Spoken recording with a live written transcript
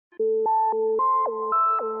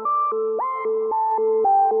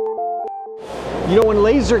You know, when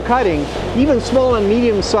laser cutting, even small and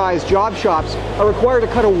medium-sized job shops are required to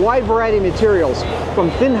cut a wide variety of materials,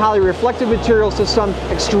 from thin, highly reflective materials to some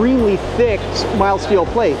extremely thick mild steel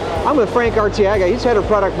plate. I'm with Frank Arteaga. He's head of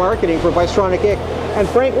product marketing for Bystronic Inc. And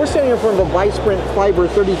Frank, we're standing in front of a Bystronic Fiber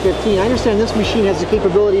 3015. I understand this machine has the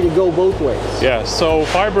capability to go both ways. Yeah, so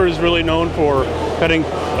Fiber is really known for cutting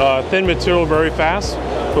thin material very fast.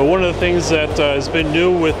 But one of the things that has been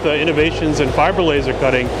new with innovations in fiber laser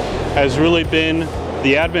cutting has really been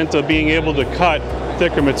the advent of being able to cut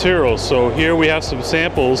thicker materials. So here we have some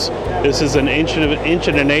samples. This is an inch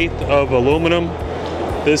and an eighth of aluminum.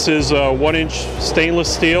 This is 1 inch stainless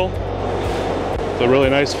steel. It's a really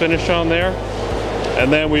nice finish on there.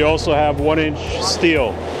 And then we also have 1 inch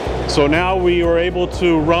steel. So now we are able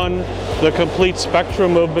to run the complete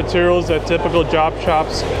spectrum of materials that typical job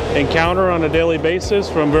shops encounter on a daily basis,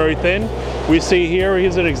 from very thin. We see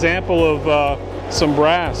here's an example of some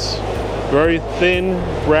brass, very thin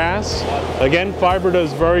brass. Again, Fiber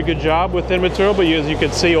does a very good job with thin material, but as you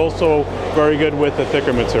can see, also very good with the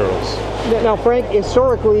thicker materials. Now, Frank,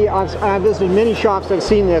 historically, I've visited many shops that have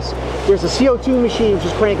seen this. There's a CO2 machine which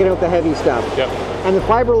is cranking out the heavy stuff. Yep. And the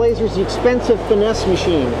fiber laser is the expensive finesse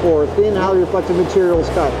machine for thin, highly reflective materials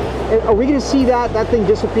cut. Are we going to see that thing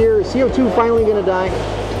disappear? Is CO2 finally going to die?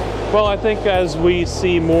 Well, I think as we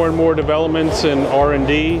see more and more developments in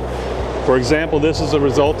R&D, for example, this is a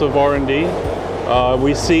result of R&D.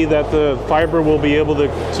 We see that the fiber will be able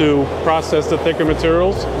to process the thicker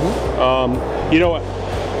materials. You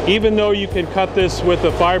know, even though you can cut this with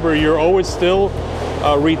the fiber, you're always still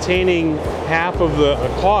retaining half of the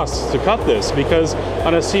costs to cut this, because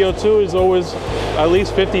on a CO2 is always at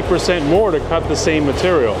least 50% more to cut the same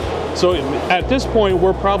material. So at this point,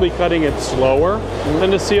 we're probably cutting it slower than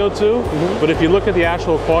the CO2, but if you look at the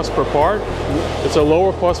actual cost per part, it's a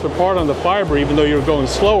lower cost per part on the fiber, even though you're going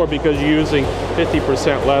slower, because you're using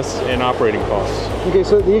 50% less in operating costs. Okay,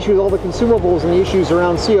 so the issue with all the consumables and the issues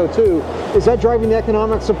around CO2, is that driving the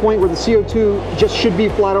economics to a point where the CO2 just should be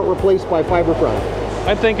flat out replaced by fiber product?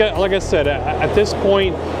 I think, like I said, at this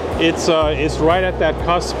point, it's right at that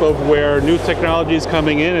cusp of where new technology is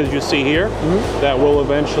coming in, as you see here, that will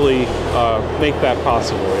eventually make that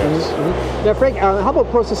possible, yes. Now, Frank, how about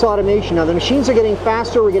process automation? Now, the machines are getting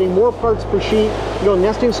faster, we're getting more parts per sheet. You know,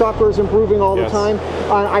 nesting software is improving all the time.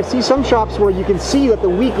 I see some shops where you can see that the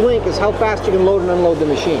weak link is how fast you can load and unload the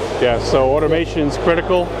machine. Yeah, so automation is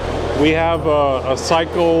critical. We have a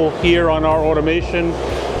cycle here on our automation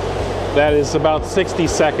that is about 60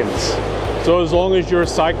 seconds. So as long as your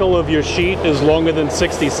cycle of your sheet is longer than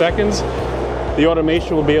 60 seconds, the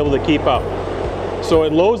automation will be able to keep up. So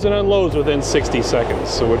it loads and unloads within 60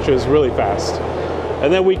 seconds, which is really fast.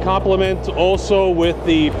 And then we complement also with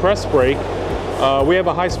the press brake. We have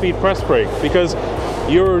a high-speed press brake, because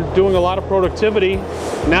you're doing a lot of productivity.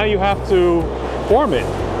 Now you have to form it.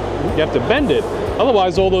 You have to bend it.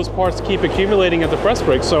 Otherwise, all those parts keep accumulating at the press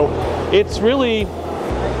brake. So it's really,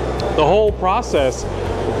 the whole process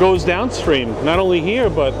goes downstream. Not only here,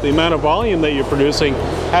 but the amount of volume that you're producing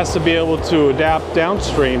has to be able to adapt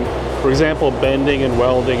downstream. For example, bending and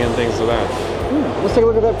welding and things like that. Let's take a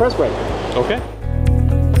look at that press brake. Okay.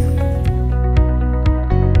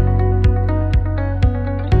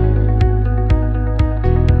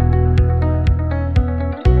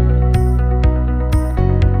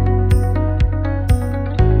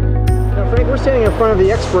 We're standing in front of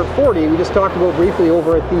the Expert 40. We just talked about briefly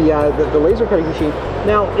over at the laser cutting machine.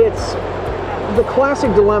 Now, it's the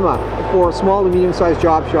classic dilemma for a small to medium-sized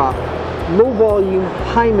job shop. Low volume,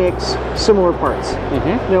 high mix, similar parts.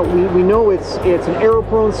 Now, we know it's an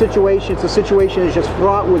error-prone situation. It's a situation that's just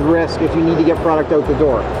fraught with risk if you need to get product out the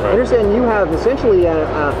door. Right. I understand you have essentially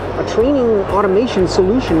a training automation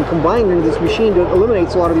solution combined into this machine that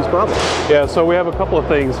eliminates a lot of these problems. Yeah, so we have a couple of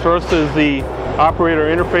things. First is the operator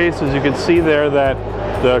interface. As you can see there, that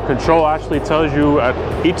the control actually tells you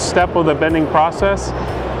at each step of the bending process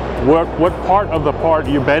what part of the part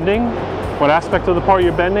you're bending, what aspect of the part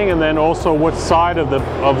you're bending, and then also what side of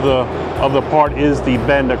the part is the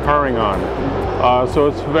bend occurring on. So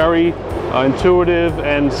it's very intuitive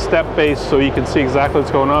and step-based, so you can see exactly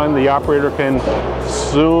what's going on. The operator can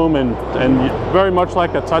zoom and very much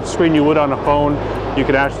like a touch screen you would on a phone, you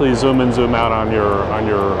can actually zoom in, zoom out on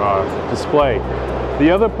your display. The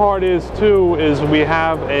other part is we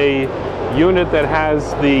have a unit that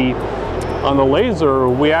has on the laser,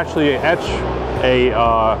 we actually etch a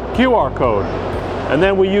QR code, and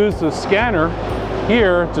then we use the scanner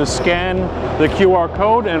here to scan the QR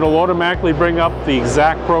code, and it'll automatically bring up the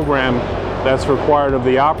exact program that's required of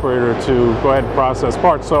the operator to go ahead and process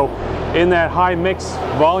parts. So in that high mix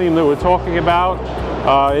volume that we're talking about,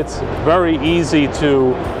 it's very easy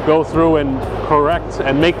to go through and correct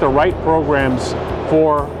and make the right programs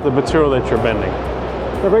for the material that you're bending.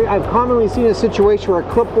 I've commonly seen a situation where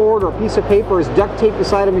a clipboard or a piece of paper is duct taped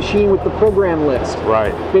beside a machine with the program list.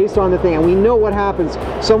 Right. Based on the thing. And we know what happens.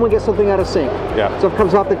 Someone gets something out of sync. Yeah. So it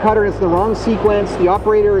comes off the cutter and it's in the wrong sequence. The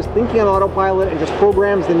operator is thinking on autopilot and just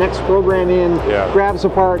programs the next program in, grabs a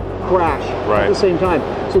part, crash at the same time.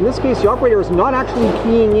 So in this case, the operator is not actually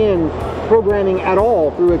keying in programming at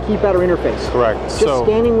all through a keypad or interface. Correct. Just so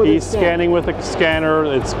scanning with he's scanning with a scanner.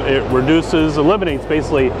 It reduces, eliminates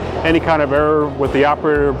basically any kind of error with the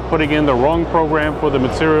operator putting in the wrong program for the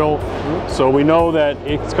material. So we know that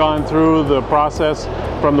it's gone through the process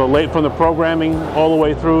from the programming all the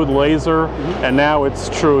way through the laser, and now it's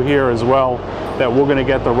true here as well that we're going to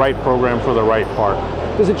get the right program for the right part.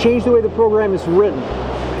 Does it change the way the program is written?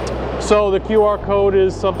 So the QR code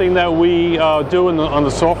is something that we do on the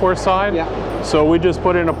software side. Yeah. So we just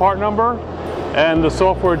put in a part number, and the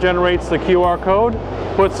software generates the QR code,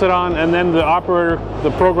 puts it on, and then the operator, the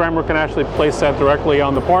programmer, can actually place that directly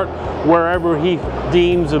on the part wherever he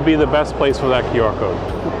deems would be the best place for that QR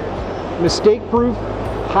code. Mistake-proof,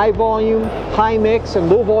 high volume, high mix, and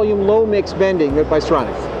low volume, low mix bending with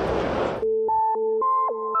Bystronic.